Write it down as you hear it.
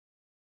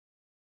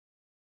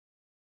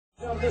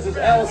This is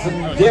Allison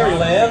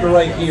Dairyland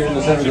right here in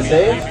the center of the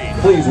stage.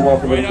 Please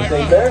welcome her to the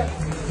state fair.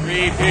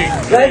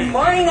 Good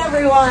morning,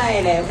 everyone,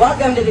 and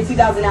welcome to the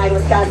 2009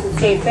 Wisconsin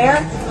State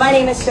Fair. My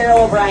name is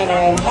Cheryl O'Brien,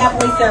 and I'm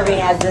happily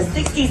serving as the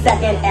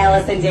 62nd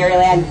Allison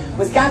Dairyland,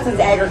 Wisconsin's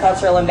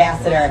agricultural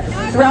ambassador.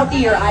 Throughout the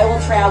year, I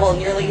will travel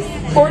nearly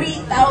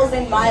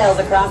 40,000 miles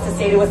across the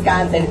state of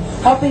Wisconsin,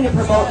 helping to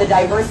promote the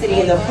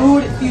diversity in the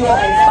food, fuel,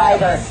 and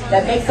fiber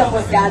that makes up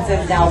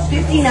Wisconsin's now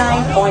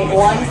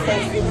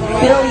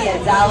 $59.16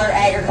 billion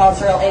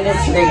agricultural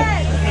industry.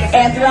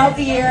 And throughout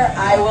the year,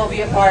 I will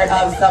be a part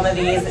of some of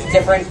these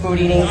different food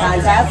eating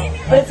contests.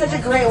 But it's such a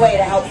great way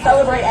to help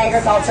celebrate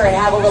agriculture and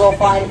have a little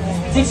fun.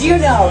 Did you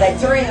know that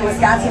during the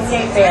Wisconsin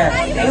State Fair,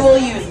 they will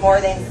use more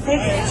than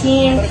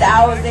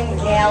 16,000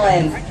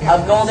 gallons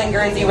of Golden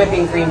Guernsey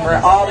whipping cream for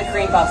all the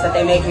cream puffs that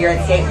they make here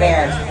at State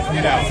Fair?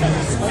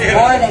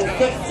 More than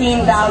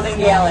 16,000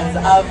 gallons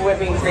of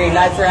whipping cream,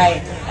 that's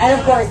right. And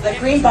of course, the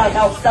cream puff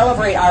helps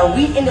celebrate our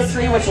wheat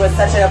industry, which was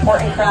such an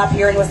important crop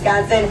here in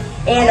Wisconsin,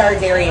 and our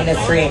dairy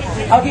industry.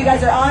 Hope you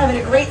guys are all having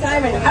a great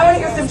time, and I want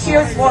to hear some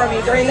cheers for me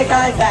during the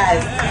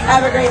contest.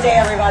 Have a great day,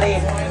 everybody.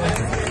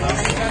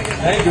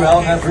 Thank you,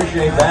 Ellen. I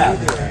appreciate that.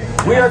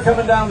 We are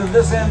coming down to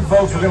this end,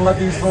 folks. We're going to let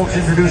these folks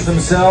introduce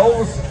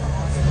themselves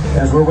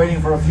as we're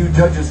waiting for a few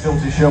judges still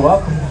to show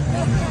up.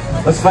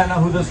 Let's find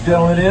out who this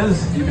gentleman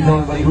is. You can tell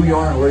everybody who you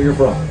are and where you're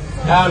from.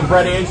 I'm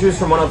Brett Andrews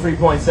from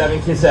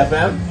 103.7 KISS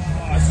FM.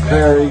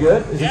 Very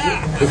good. Is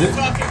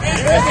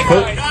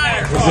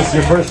this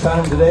your first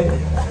time today?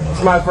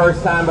 It's my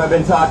first time. I've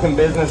been talking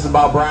business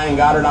about Brian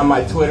Goddard on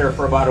my Twitter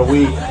for about a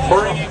week.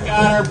 Bring it,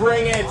 Goddard,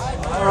 bring it!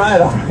 All right,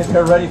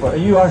 they're ready for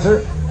it. You are,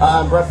 sir?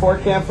 Brett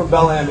Fortkamp from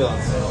Bell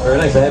Ambulance. Very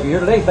nice to have you here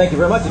today. Thank you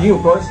very much. And you,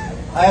 of course.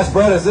 I asked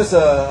Brett, is this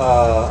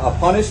a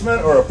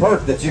punishment or a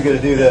perk that you get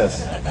to do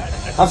this?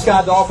 I'm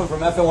Scott Dolphin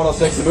from FM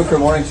 106, the Booker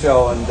Morning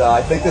Show, and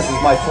I think this is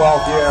my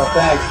 12th year.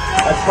 Thanks.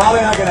 That's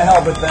probably not going to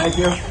help, but thank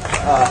you.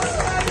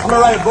 I'm going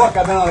to write a book.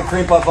 I've been on a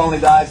cream puff only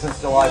diet since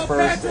July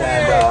 1st,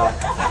 and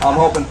I'm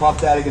hoping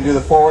Puff Daddy can do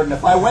the forward. And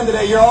if I win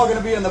today, you're all going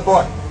to be in the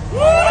book.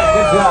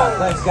 Good job.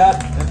 Thanks,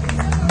 Scott.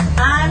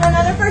 I'm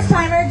another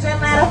first-timer, Jen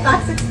Latta,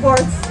 Fox 6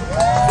 Sports.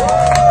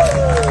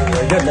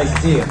 Very good. Nice to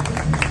see you.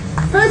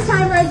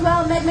 First-timer as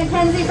well, Meg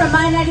McKenzie from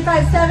My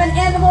 95.7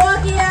 and the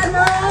Milwaukee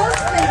Admirals.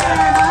 Thank you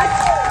very much.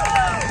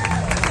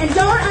 And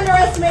don't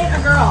underestimate a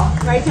girl.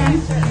 Right,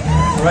 Tim?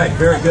 Right.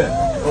 Very good.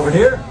 Over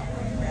here?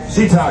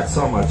 She talks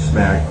so much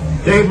smack.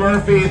 Dave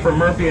Murphy from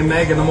Murphy and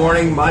Meg in the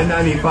Morning, My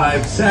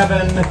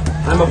 95.7.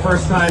 I'm a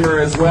first-timer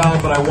as well,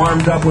 but I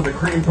warmed up with a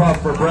cream puff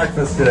for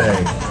breakfast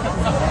today.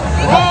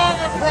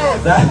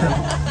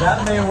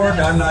 That may work,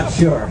 I'm not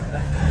sure.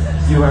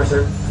 You are,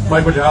 sir?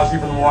 Mike Wojciechowski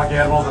from the Milwaukee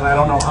Admirals, and I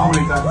don't know how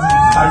many times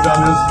I've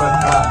done this,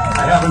 but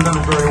I haven't done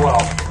it very well.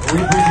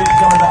 We appreciate you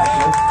coming back,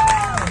 sir.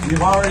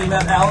 You've already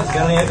met Alice.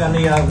 Got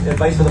any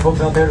advice for the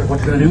folks out there? What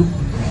you're going to do?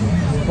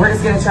 We're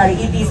just going to try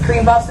to eat these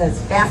cream puffs as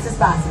fast as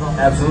possible.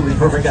 Absolutely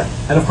perfect.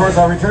 And of course,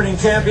 our returning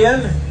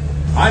champion.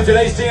 I'm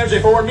today's TMJ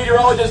forward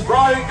meteorologist,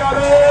 Brian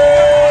Goddard!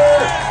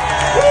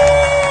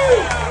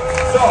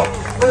 So,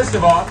 first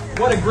of all,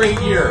 what a great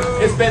year.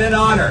 It's been an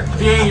honor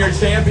being your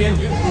champion.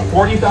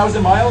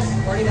 40,000 miles?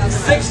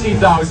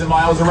 60,000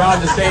 miles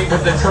around the state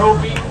with the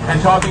trophy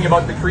and talking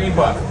about the cream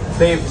puff.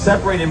 They've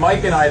separated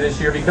Mike and I this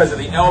year because of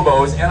the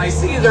elbows, and I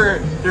see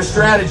their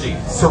strategy.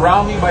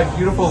 Surround me by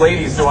beautiful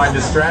ladies so I'm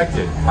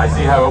distracted. I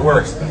see how it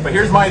works. But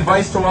here's my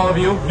advice to all of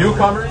you,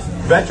 newcomers,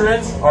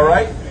 veterans, all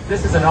right?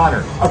 This is an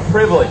honor, a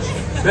privilege.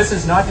 This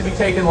is not to be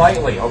taken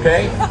lightly,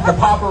 okay? The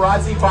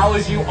paparazzi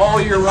follows you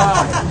all year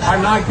round.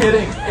 I'm not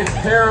kidding. It's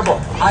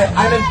terrible.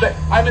 I'm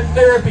in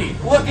therapy.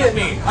 Look at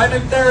me. I'm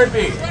in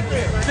therapy.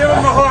 Give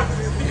him a hook.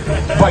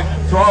 But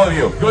to all of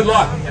you, good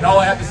luck. And all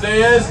I have to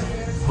say is,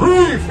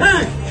 breathe,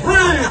 breathe,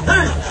 breathe,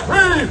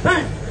 breathe,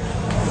 breathe.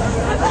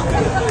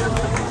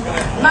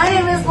 My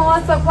name is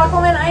Melissa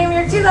Pluckelman. I am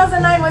your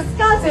 2009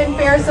 Wisconsin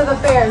Fairs to the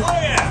Fairs.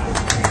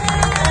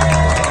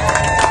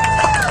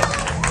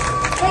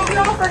 Thank you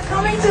all for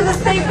coming to the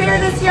State Fair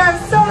this year. I'm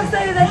so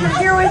excited that you're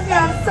here with me.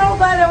 I'm so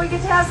glad that we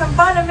get to have some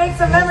fun and make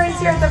some memories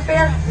here at the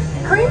fair.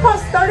 Cream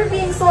puffs started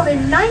being sold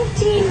in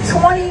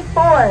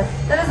 1924.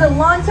 That is a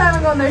long time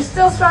ago, and they're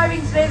still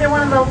thriving today. They're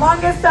one of the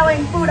longest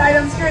selling food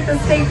items here at the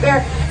State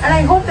Fair. And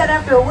I hope that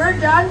after we're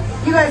done,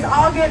 you guys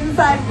all get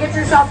inside and get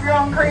yourself your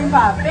own cream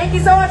puff. Thank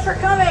you so much for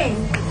coming.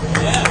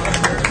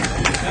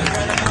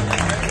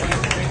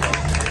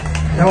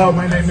 Hello,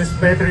 my name is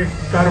Petri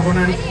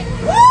Karvunen.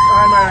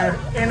 I'm an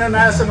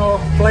international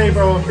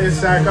flavor of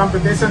this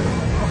competition,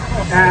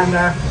 and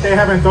they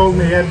haven't told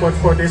me yet what's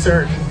for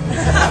dessert.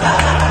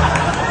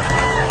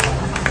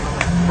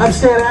 I'm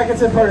Stan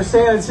Atkinson, part of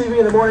Stan and CB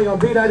in the Morning on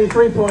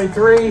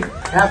B93.3.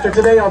 After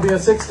today, I'll be a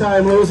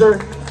 6-time loser.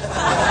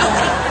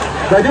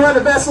 But I do have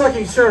the best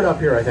looking shirt up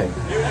here, I think.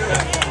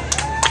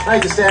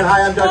 Thank you, Stan.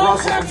 Hi, I'm Doug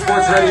Russell from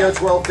Sports Radio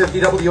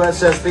 1250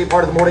 WSSP,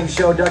 part of the morning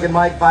show. Doug and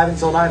Mike, 5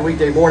 until 9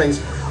 weekday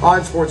mornings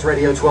on Sports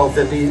Radio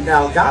 1250.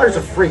 Now, Goddard's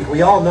a freak.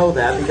 We all know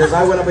that because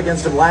I went up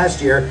against him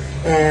last year,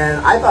 and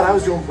I thought I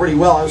was doing pretty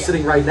well. I was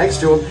sitting right next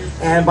to him,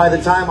 and by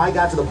the time I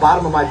got to the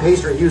bottom of my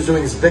pastry, he was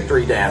doing his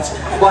victory dance.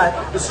 But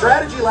the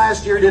strategy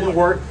last year didn't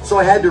work, so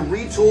I had to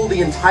retool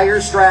the entire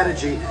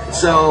strategy.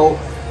 So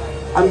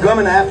I'm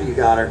coming after you,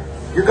 Goddard.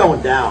 You're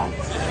going down.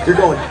 You're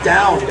going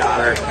down,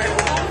 Goddard.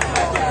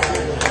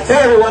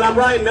 Hey everyone, I'm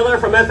Ryan Miller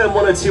from FM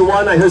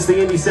 1021. I host the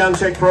Indie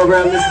Soundcheck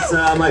program. This is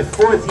my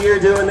 4th year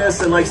doing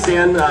this, and like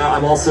Stan,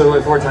 I'm also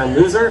a 4-time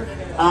loser.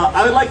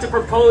 I would like to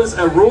propose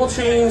a rule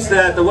change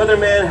that the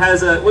weatherman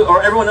has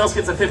or everyone else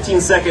gets a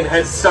 15-second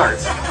head start,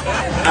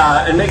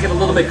 and make it a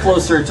little bit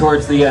closer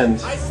towards the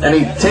end.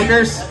 Any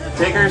takers?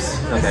 Takers?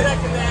 Okay.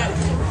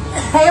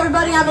 Hey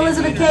everybody, I'm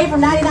Elizabeth Kay from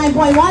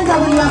 99.1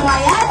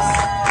 WFYX.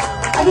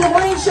 I do the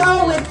morning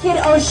show with Kid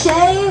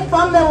O'Shea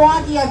from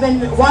Milwaukee. I've been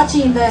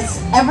watching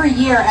this every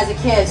year as a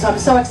kid, so I'm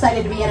so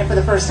excited to be in it for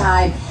the first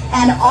time.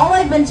 And all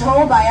I've been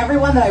told by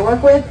everyone that I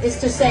work with is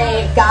to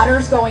say,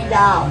 Goddard's going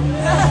down.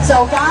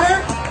 So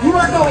Goddard, you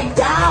are going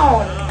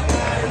down.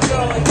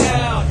 Going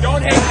down.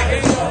 Don't hate the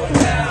game going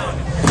down.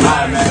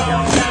 Hi, I'm Matt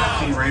Young,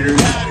 Team Raiders.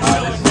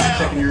 This is my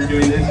 2nd year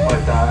doing this,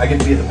 but I get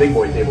to be at the big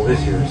boy table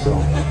this year, so.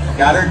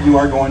 Goddard, you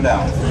are going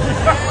down.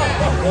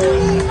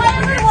 Hi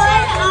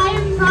everyone,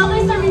 I'm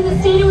proudly serving the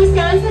state of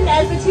Wisconsin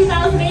as the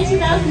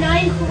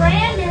 2008-2009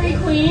 Cranberry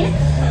Queen.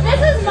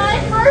 This is my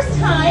first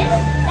time,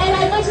 and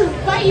I'd like to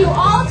invite you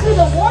all to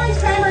the Warren's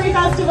Cranberry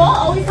Festival,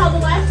 always held the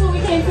last full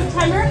weekend in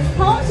September,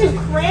 home to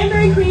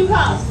Cranberry Cream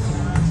Puffs.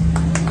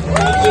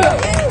 Thank you.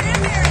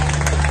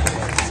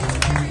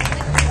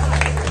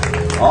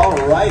 All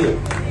righty.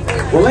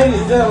 Well, ladies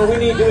and gentlemen, we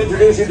need to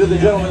introduce you to the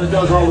gentleman that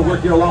does all the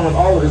work here along with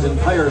all of his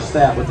entire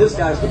staff. But this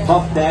guy's the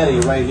Puff Daddy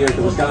right here at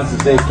the Wisconsin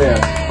State Fair.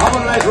 How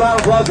about a nice round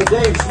of applause for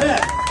Dave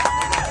Smith?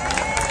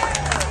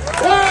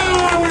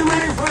 Well, we're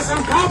ready for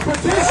some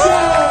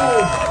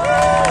competition!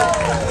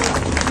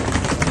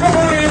 Good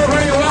morning,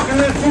 everybody. Welcome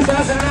to the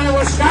 2009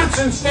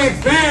 Wisconsin State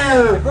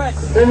Fair.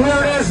 And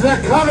here it is, the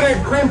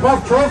coveted Cream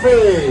Puff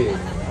Trophy.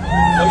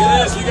 Look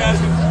at this, you guys.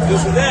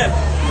 This is it.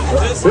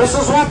 This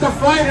is what the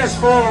fight is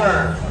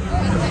for.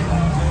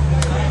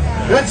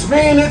 It's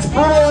mean, it's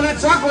brutal, and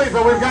it's ugly,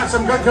 but we've got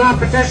some good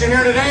competition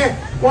here today.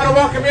 Want to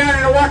welcome you out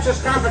here to watch this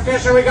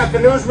competition. We got the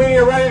news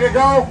media ready to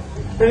go.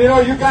 And you know,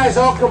 you guys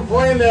all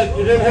complained that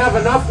you didn't have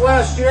enough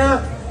last year,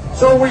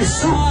 so we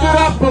souped it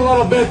up a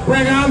little bit.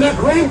 Bring on the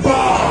Cream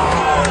Puff!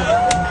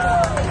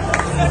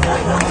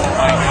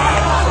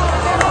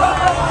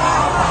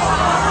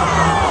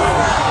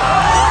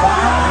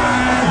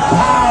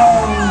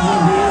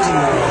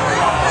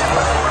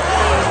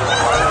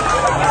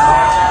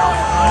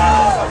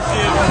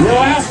 You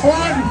asked for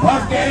it, and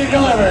Puff Daddy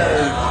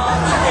delivered.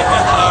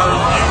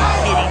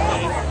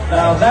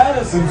 Now that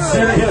is some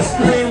serious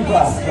cream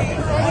puff.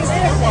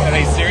 Are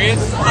they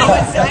serious? How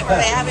much time are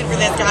they having for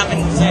this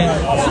competition?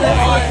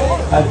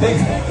 I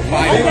think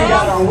we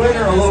got our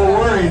winner a little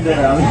worried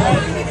there. I'm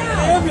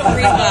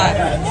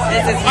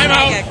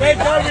out. Thank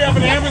God we have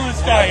an ambulance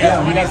guy here.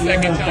 Yeah, we got the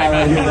ambulance guy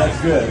right here. That's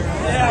good.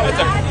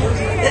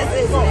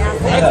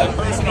 That's a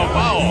personal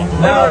foul.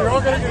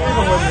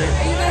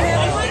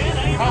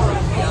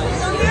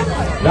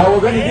 Now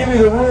we're going to give you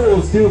the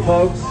rules too,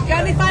 folks.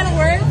 Got any final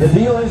words? The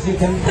deal is you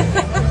cannot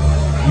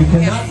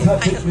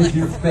touch it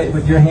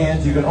with your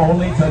hands. You can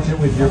only touch it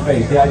with your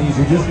face. The idea is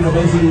you're just going to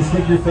basically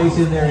stick your face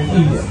in there and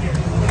eat it.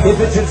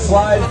 If it should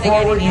slide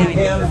forward, you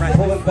can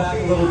pull it back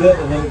a little bit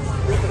and then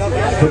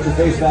put your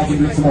face back and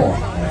do some more.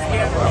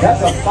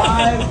 That's a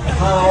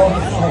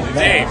 5-pound.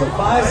 Dave, that's a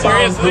 5-pound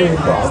seriously? cream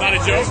puff. It's not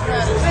a joke?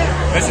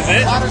 This is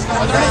it? Are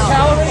there any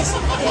calories?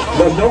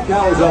 There's no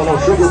calories, no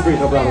sugar free,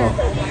 no brown.